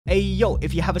Hey yo,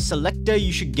 if you have a selector,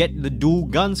 you should get the dual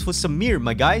guns for Samir,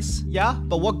 my guys. Yeah,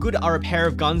 but what good are a pair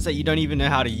of guns that you don't even know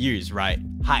how to use, right?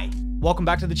 Hi. Welcome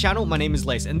back to the channel. My name is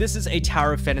Lace and this is a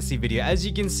Tower of Fantasy video. As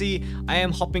you can see, I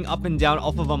am hopping up and down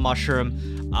off of a mushroom.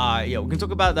 Yeah, we can talk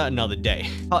about that another day.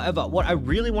 However, what I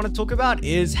really want to talk about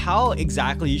is how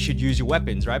exactly you should use your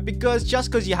weapons, right? Because just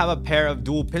because you have a pair of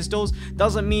dual pistols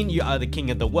doesn't mean you are the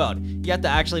king of the world. You have to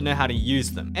actually know how to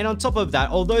use them. And on top of that,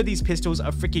 although these pistols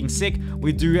are freaking sick,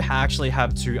 we do actually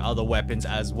have two other weapons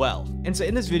as well. And so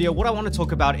in this video, what I want to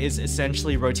talk about is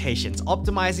essentially rotations,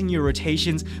 optimizing your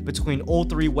rotations between all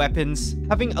three weapons,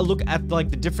 having a look at like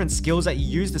the different skills that you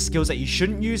use, the skills that you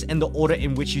shouldn't use, and the order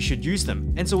in which you should use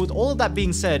them. And so with all of that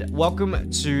being said, welcome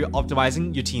to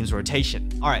optimizing your team's rotation.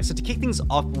 All right, so to kick things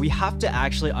off, we have to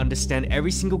actually understand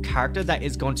every single character that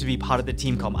is going to be part of the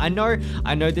team comp. I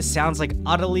know this sounds like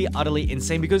utterly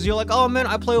insane because you're like, oh man,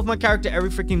 I play with my character every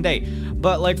freaking day.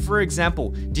 But like, for example,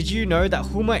 did you know that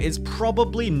Huma is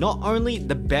probably not only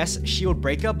the best shield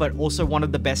breaker, but also one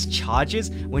of the best charges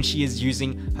when she is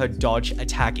using her dodge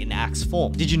attack in axe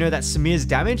form? Did you know that Samir's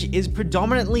damage is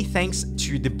predominantly thanks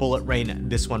to the bullet rain,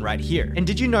 this one right here? And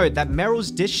did you know that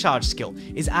Meryl's discharge skill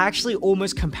is actually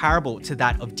almost comparable to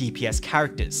that of DPS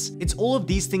characters? It's all of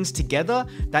these things together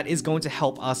that is going to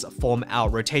help us form our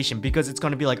rotation, because it's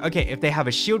going to be like, okay, if they have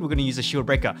a shield, we're going to use a shield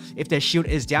breaker. If their shield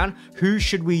is down, who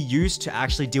should we use to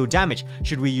actually deal damage?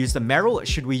 Should we use the Meryl?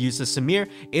 Should we use the Samir?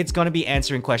 It's going to be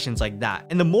answering questions like that.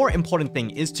 And the more important thing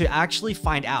is to actually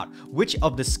find out which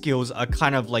of the skills are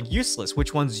kind of like useless.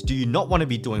 Which ones do you not want to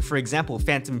be doing? For example,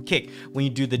 phantom kick, when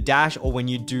you do the dash, or when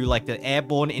you do like the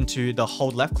airborne into the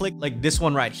hold left click, like this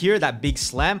one right here, that big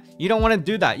slam, you don't want to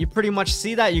do that. You pretty much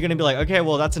see that, you're going to be like, okay,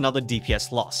 well, that's another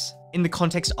DPS loss. In the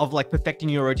context of like perfecting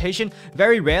your rotation,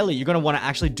 very rarely you're going to want to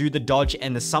actually do the dodge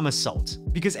and the somersault,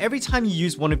 because every time you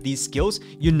use one of these skills,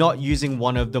 you're not using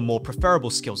one of the more preferable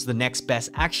skills, the next best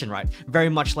action, right? Very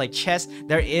much like chess,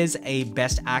 there is a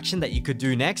best action that you could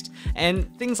do next,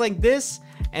 and things like this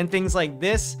and things like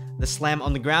this, the slam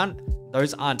on the ground,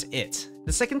 those aren't it.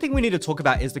 The second thing we need to talk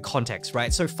about is the context,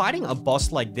 right? So fighting a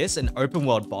boss like this, an open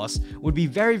world boss, would be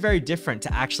very different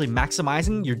to actually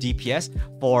maximizing your DPS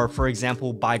for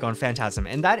example, Bygone Phantasm.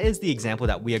 And that is the example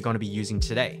that we are going to be using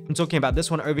today. I'm talking about this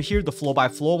one over here, the floor by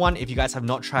floor one. If you guys have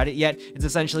not tried it yet, it's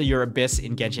essentially your Abyss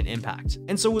in Genshin Impact.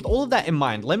 And so with all of that in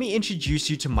mind, let me introduce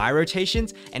you to my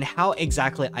rotations and how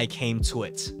exactly I came to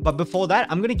it. But before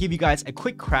that, I'm going to give you guys a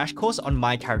quick crash course on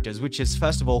my characters, which is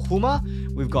first of all,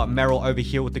 Huma. We've got Meryl over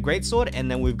here with the greatsword, and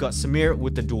then we've got Samir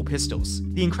with the dual pistols.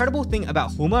 The incredible thing about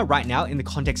Huma right now in the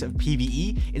context of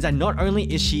PvE is that not only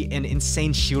is she an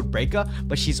insane shield breaker,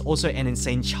 but she's also an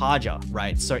insane charger,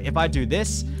 right? So if I do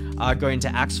this, go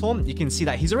into axe form, you can see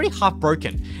that he's already half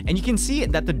broken, and you can see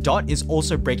that the dot is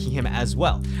also breaking him as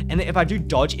well. And if I do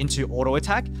dodge into auto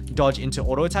attack,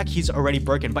 he's already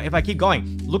broken. But if I keep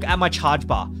going, look at my charge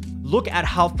bar, look at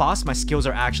how fast my skills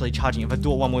are actually charging. If I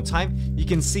do it one more time, you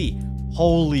can see,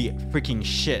 holy freaking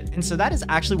shit. And so that is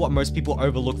actually what most people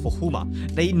overlook for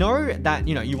Huma. They know that,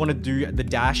 you know, you want to do the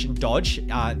dash and dodge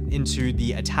into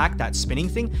the attack, that spinning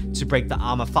thing, to break the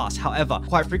armor fast. However,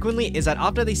 quite frequently is that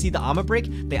after they see the armor break,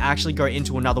 they actually go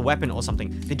into another weapon or something.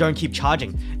 They don't keep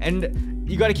charging. And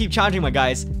you got to keep charging, my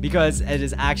guys, because it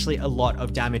is actually a lot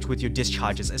of damage with your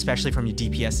discharges, especially from your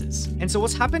DPSs. And so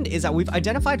what's happened is that we've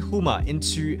identified Huma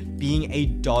into being a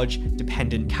dodge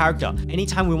dependent character.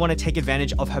 Anytime we want to take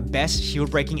advantage of her best shield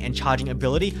breaking and charging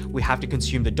ability, we have to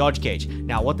consume the dodge gauge.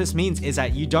 Now, what this means is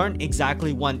that you don't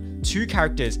exactly want two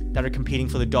characters that are competing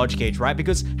for the dodge gauge, right?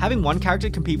 Because having one character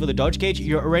compete for the dodge gauge,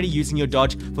 you're already using your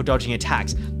dodge for dodging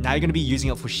attacks. Now you're going to be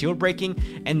using it for shield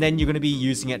breaking, and then you're going to be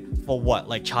using it for what?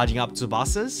 Like charging up Tsubasas?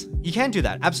 You can do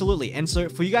that, absolutely. And so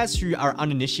for you guys who are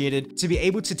uninitiated, to be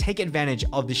able to take advantage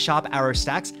of the sharp arrow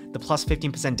stacks, the plus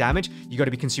 15% damage, you got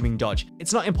to be consuming dodge.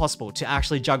 It's not impossible to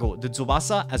actually juggle the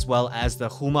Tsubasa as well as the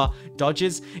Huma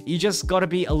dodges. You just got to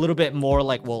be a little bit more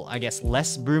like, well, I guess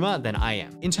less boomer than I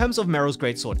am. In terms of Meryl's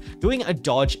greatsword, doing a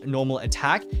dodge normal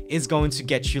attack is going to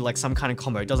get you like some kind of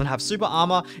combo. It doesn't have super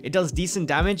armor, it does decent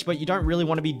damage, but you don't really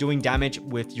want to be doing damage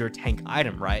with your tank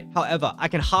item, right? However, I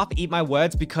can half eat my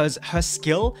words because her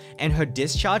skill and her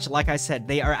discharge, like I said,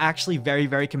 they are actually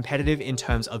very competitive in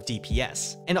terms of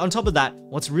DPS. And on top of that,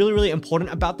 what's really important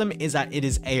about them is that it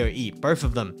is AoE. Both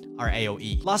of them are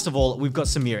AoE. Last of all, we've got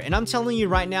Samir, and I'm telling you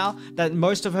right now that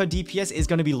most of her DPS is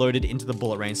going to be loaded into the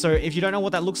bullet rain. So if you don't know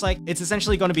what that looks like, it's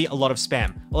essentially going to be a lot of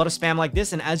spam like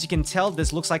this. And as you can tell,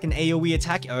 this looks like an AoE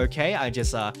attack. Okay, I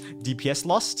just DPS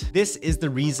lost. This is the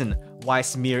reason why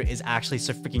Samir is actually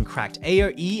so freaking cracked.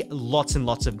 AoE, lots and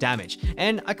lots of damage.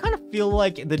 And I kind of feel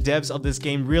like the devs of this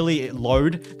game really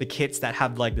load the kits that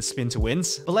have like the spin to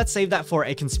wins. But let's save that for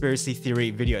a conspiracy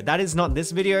theory video. That is not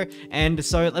this video. And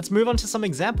so let's move on to some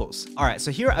examples. All right,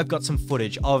 so here I've got some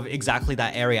footage of exactly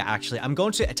that area actually. I'm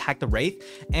going to attack the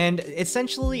Wraith, and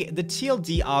essentially the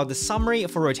TLDR, the summary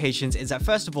for rotations is that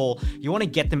first of all, you want to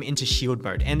get them into shield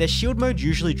mode, and their shield mode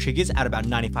usually triggers at about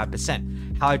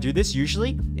 95%. How I do this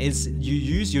usually is you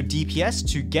use your DPS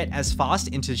to get as fast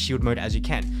into shield mode as you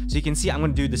can. So you can see I'm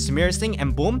going to do the Samir's thing,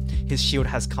 and boom, his shield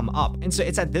has come up. And so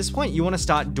it's at this point you want to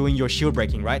start doing your shield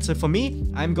breaking, right? So for me,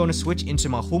 I'm going to switch into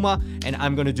my Huma, and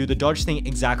I'm going to do the dodge thing,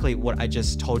 exactly what I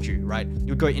just told you, right?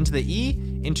 You go into the E,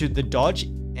 into the dodge,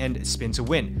 and spin to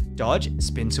win. Dodge,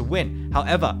 spin to win.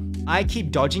 However, I keep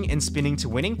dodging and spinning to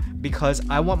winning because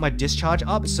I want my discharge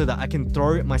up so that I can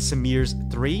throw my Samir's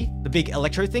 3, the big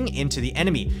electro thing, into the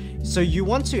enemy. So you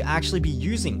want to actually be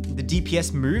using the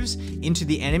DPS moves into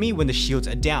the enemy when the shields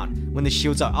are down. When the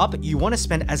shields are up, you want to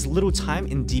spend as little time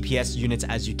in DPS units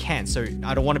as you can. So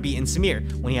I don't want to be in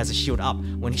Samir when he has a shield up.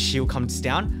 When his shield comes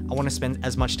down, I want to spend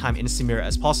as much time in Samir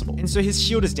as possible. And so his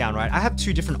shield is down, right? I have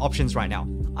two different options right now.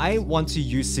 I want to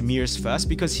use Samir's first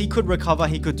because he could recover,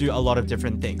 he could do a lot of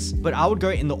different things. But I would go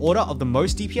in the order of the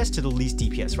most DPS to the least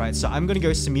DPS, right? So I'm going to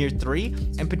go Samir 3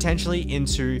 and potentially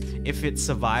into, if it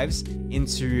survives,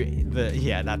 into the,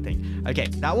 yeah, that thing. Okay,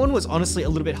 that one was honestly a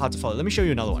little bit hard to follow. Let me show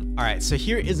you another one. All right, so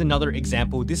here is another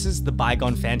example. This is the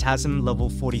Bygone Phantasm, level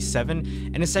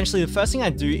 47. And essentially the first thing I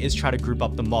do is try to group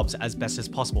up the mobs as best as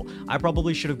possible. I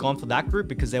probably should have gone for that group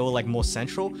because they were like more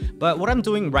central. But what I'm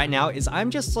doing right now is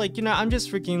I'm just like, you know, I'm just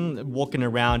freaking walking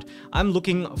around. I'm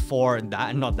looking for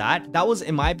that, not that. That was,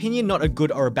 in my opinion, not a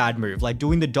good or a bad move. Like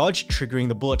doing the dodge, triggering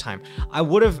the bullet time. I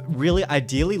would have really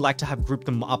ideally liked to have grouped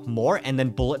them up more and then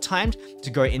bullet timed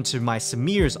to go into my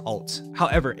Samir's ult.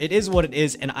 However, it is what it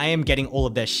is, and I am getting all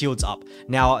of their shields up.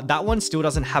 Now, that one still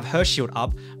doesn't have her shield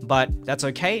up, but that's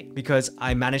okay because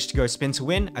I managed to go spin to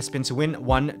win. I spin to win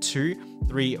 1, 2,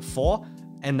 3, 4.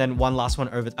 And then one last one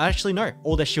over. Actually, no,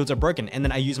 all their shields are broken. And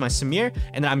then I use my Samir,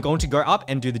 and then I'm going to go up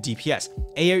and do the DPS.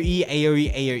 AoE,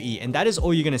 AoE, AoE, and that is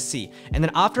all you're gonna see. And then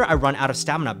after I run out of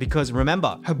stamina, because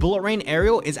remember, her bullet rain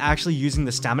aerial is actually using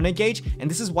the stamina gauge,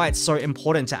 and this is why it's so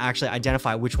important to actually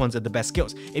identify which ones are the best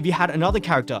skills. If you had another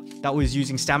character that was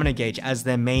using stamina gauge as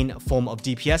their main form of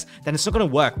DPS, then it's not gonna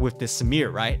work with this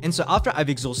Samir, right? And so after I've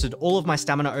exhausted all of my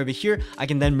stamina over here, I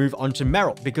can then move on to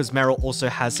Meryl, because Meryl also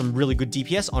has some really good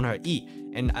DPS on her E.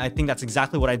 And I think that's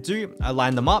exactly what I do. I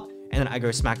line them up and then I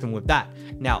go smack them with that.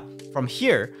 Now, from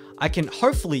here, I can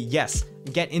hopefully, yes,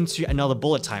 get into another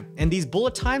bullet time. And these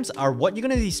bullet times are what you're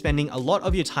going to be spending a lot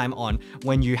of your time on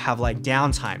when you have like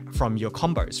downtime from your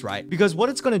combos, right? Because what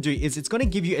it's going to do is it's going to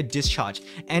give you a discharge,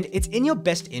 and it's in your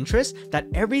best interest that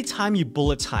every time you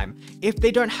bullet time, if they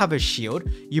don't have a shield,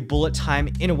 you bullet time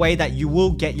in a way that you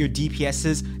will get your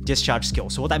DPS's discharge skill.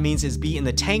 So what that means is be in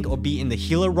the tank or be in the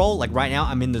healer role. Like right now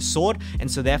I'm in the sword, and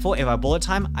so therefore if I bullet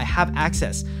time, I have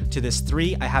access to this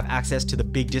 3, I have access to the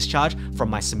big discharge from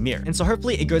my Samir. And so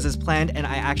hopefully it goes as planned, and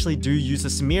I actually do use the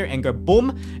Samir and go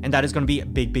boom, and that is going to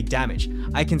be big damage.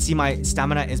 I can see my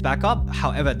stamina is back up,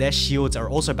 however their shields are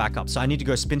also back up, so I need to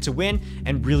go spin to win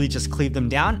and really just cleave them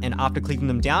down. And after cleaving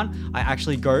them down, I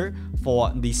actually go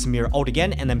for the Samir ult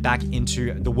again and then back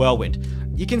into the whirlwind.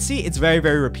 You can see it's very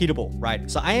repeatable, right?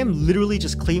 So I am literally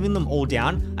just cleaving them all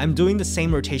down. I'm doing the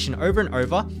same rotation over and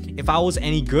over. If I was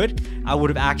any good, I would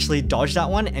have actually dodged that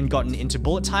one and gotten into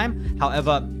bullet time.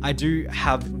 However, I do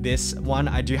have this one.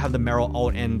 I do have the Meryl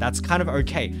ult, and that's kind of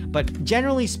okay. But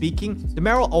generally speaking, the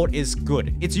Meryl ult is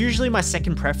good. It's usually my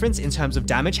second preference in terms of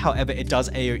damage. However, it does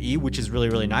AoE, which is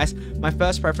really nice. My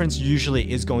first preference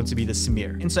usually is going to be the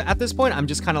Samir. And so at this point, I'm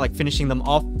just kind of like finishing them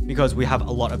off because we have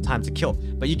a lot of time to kill.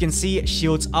 But you can see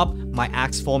shields up, my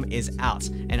axe form is out,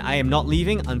 and I am not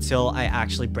leaving until I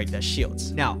actually break their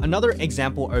shields. Now, another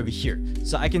example over here.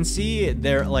 So I can see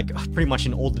they're like pretty much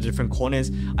in all the different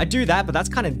corners. I do that, but that's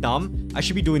kind of dumb. I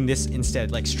should be doing this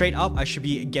instead. Like straight up, I should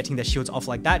be getting their shields off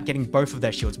like that, getting both of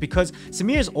their shields, because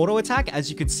Samir's auto attack, as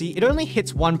you can see, it only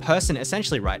hits one person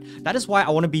essentially, right? That is why I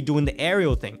want to be doing the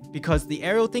aerial thing, because the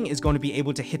aerial thing is going to be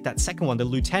able to hit that second one, the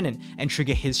lieutenant, and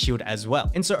trigger his shield as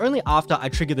well. And so only after I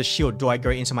trigger the shield do I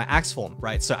go into my axe form,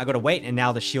 right? So I gotta wait, and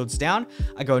now the shield's down.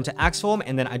 I go into axe form,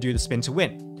 and then I do the spin to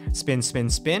win. Spin, spin,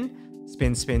 spin.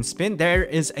 Spin, spin, spin. There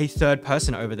is a third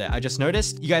person over there. I just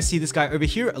noticed. You guys see this guy over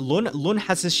here, Lun. Lun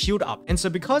has his shield up. And so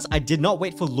because I did not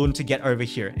wait for Lun to get over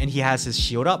here and he has his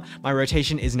shield up, my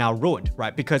rotation is now ruined,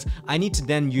 right? Because I need to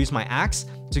then use my axe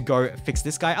to go fix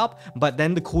this guy up, but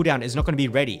then the cooldown is not going to be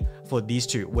ready for these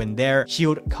two when their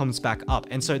shield comes back up.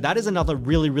 And so that is another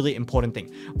really important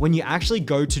thing. When you actually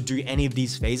go to do any of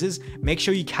these phases, make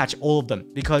sure you catch all of them,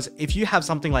 because if you have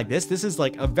something like this is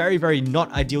like a very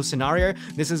not ideal scenario.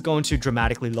 This is going to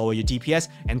dramatically lower your DPS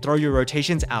and throw your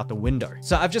rotations out the window.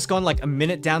 So I've just gone like a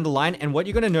minute down the line, and what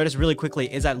you're going to notice really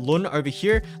quickly is that Lun over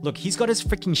here, look, he's got his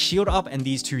freaking shield up and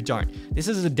these two don't. This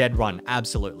is a dead run,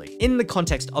 absolutely. In the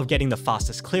context of getting the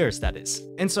fastest clears, that is.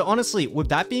 And so honestly, with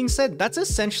that being said, that's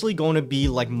essentially going to be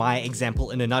like my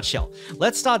example in a nutshell.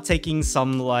 Let's start taking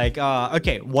some like,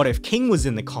 okay, what if King was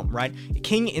in the comp, right?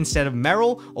 King instead of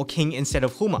Meryl or King instead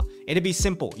of Huma. It'd be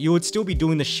simple. You would still be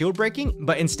doing the shield breaking,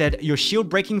 but instead your shield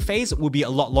breaking phase will be a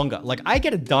lot longer. Like I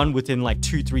get it done within like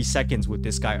 2-3 seconds with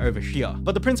this guy over here.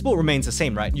 But the principle remains the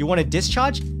same, right? You want to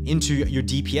discharge into your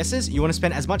DPSs. You want to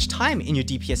spend as much time in your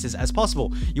DPSs as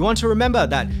possible. You want to remember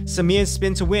that Samir's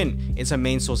spin to win is her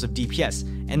main source of DPS.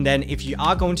 And then if you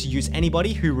are going to use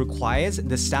anybody who requires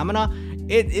the stamina,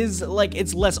 it is like,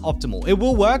 it's less optimal. It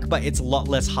will work, but it's a lot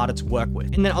less harder to work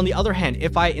with. And then on the other hand,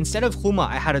 if I, instead of Huma,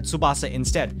 I had a Tsubasa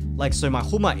instead, like, so my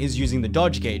Huma is using the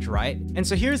dodge gauge, right? And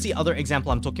so here's the other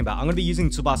example I'm talking about. I'm going to be using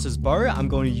Tsubasa's bow. I'm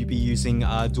going to be using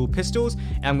dual pistols,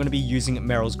 and I'm going to be using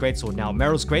Meryl's greatsword. Now,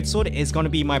 Meryl's greatsword is going to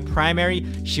be my primary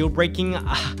shield breaking.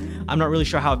 I'm not really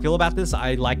sure how I feel about this.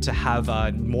 I like to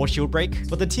have more shield break.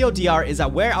 But the TLDR is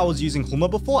that where I was using Huma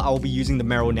before, I will be using the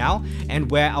Meryl now. And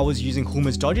where I was using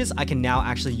Huma's dodges, I can now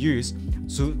actually use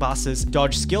Tsubasa's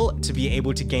dodge skill to be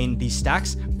able to gain these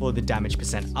stacks for the damage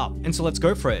percent up. And so let's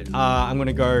go for it. I'm going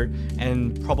to go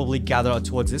and probably gather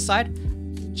towards this side.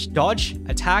 Dodge,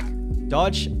 attack,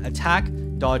 dodge, attack,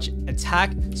 dodge,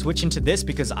 attack, switch into this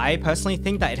because I personally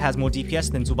think that it has more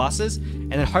DPS than Tsubasa's,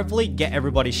 and then hopefully get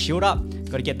everybody's shield up.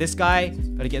 Gotta get this guy,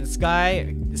 gotta get this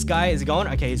guy. This guy, is he going?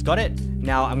 Okay, he's got it.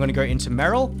 Now I'm gonna go into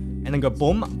Meryl and then go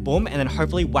boom, boom, and then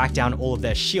hopefully whack down all of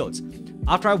their shields.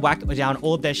 After I whack down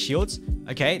all of their shields,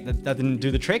 okay, that didn't do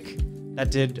the trick.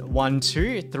 That did 1,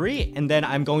 2, 3, and then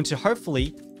I'm going to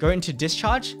hopefully go into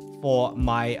discharge for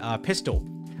my pistol.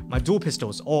 My dual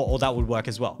pistols, or that would work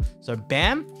as well. So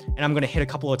bam, and I'm gonna hit a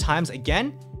couple of times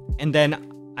again, and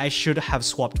then I should have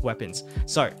swapped weapons.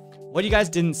 So what you guys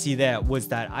didn't see there was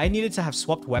that I needed to have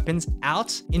swapped weapons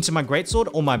out into my greatsword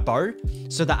or my bow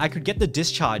so that I could get the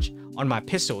discharge on my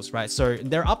pistols, right? So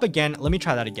they're up again. Let me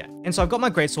try that again. And so I've got my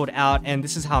greatsword out, and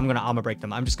this is how I'm gonna armor break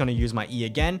them. I'm just gonna use my E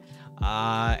again,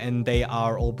 and they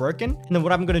are all broken. And then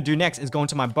what I'm gonna do next is go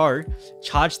into my bow,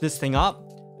 charge this thing up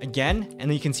again, and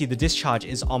then you can see the discharge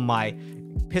is on my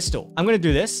pistol. I'm gonna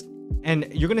do this, and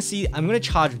you're gonna see I'm gonna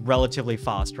charge relatively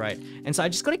fast, right? And so I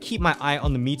just gotta keep my eye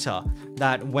on the meter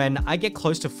that when I get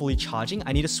close to fully charging,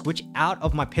 I need to switch out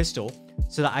of my pistol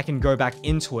so that I can go back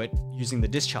into it using the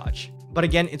discharge. But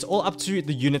again, it's all up to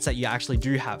the units that you actually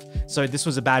do have. So this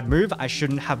was a bad move. I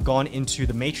shouldn't have gone into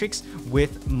the matrix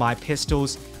with my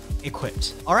pistols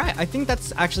equipped. All right, I think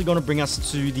that's actually going to bring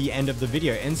us to the end of the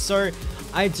video. And so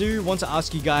I do want to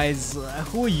ask you guys,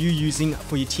 who are you using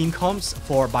for your team comps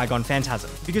for Bygone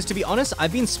Phantasm? Because to be honest,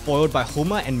 I've been spoiled by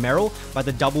Huma and Meryl by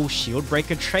the double shield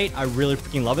breaker trait. I really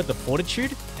freaking love it, the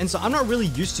fortitude. And so I'm not really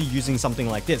used to using something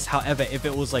like this. However, if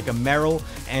it was like a Meryl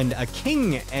and a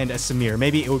King and a Samir,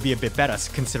 maybe it would be a bit better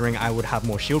considering I would have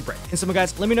more shield break. And so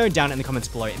guys, let me know down in the comments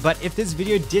below. But if this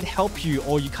video did help you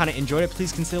or you kind of enjoyed it,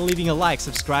 please consider leaving a like,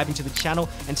 subscribing to the channel,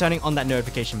 and turning on that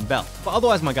notification bell. But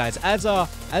otherwise, my guys, as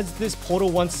this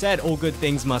portal once said, all good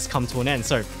things must come to an end.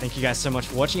 So thank you guys so much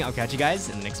for watching. I'll catch you guys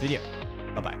in the next video.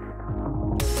 Bye-bye.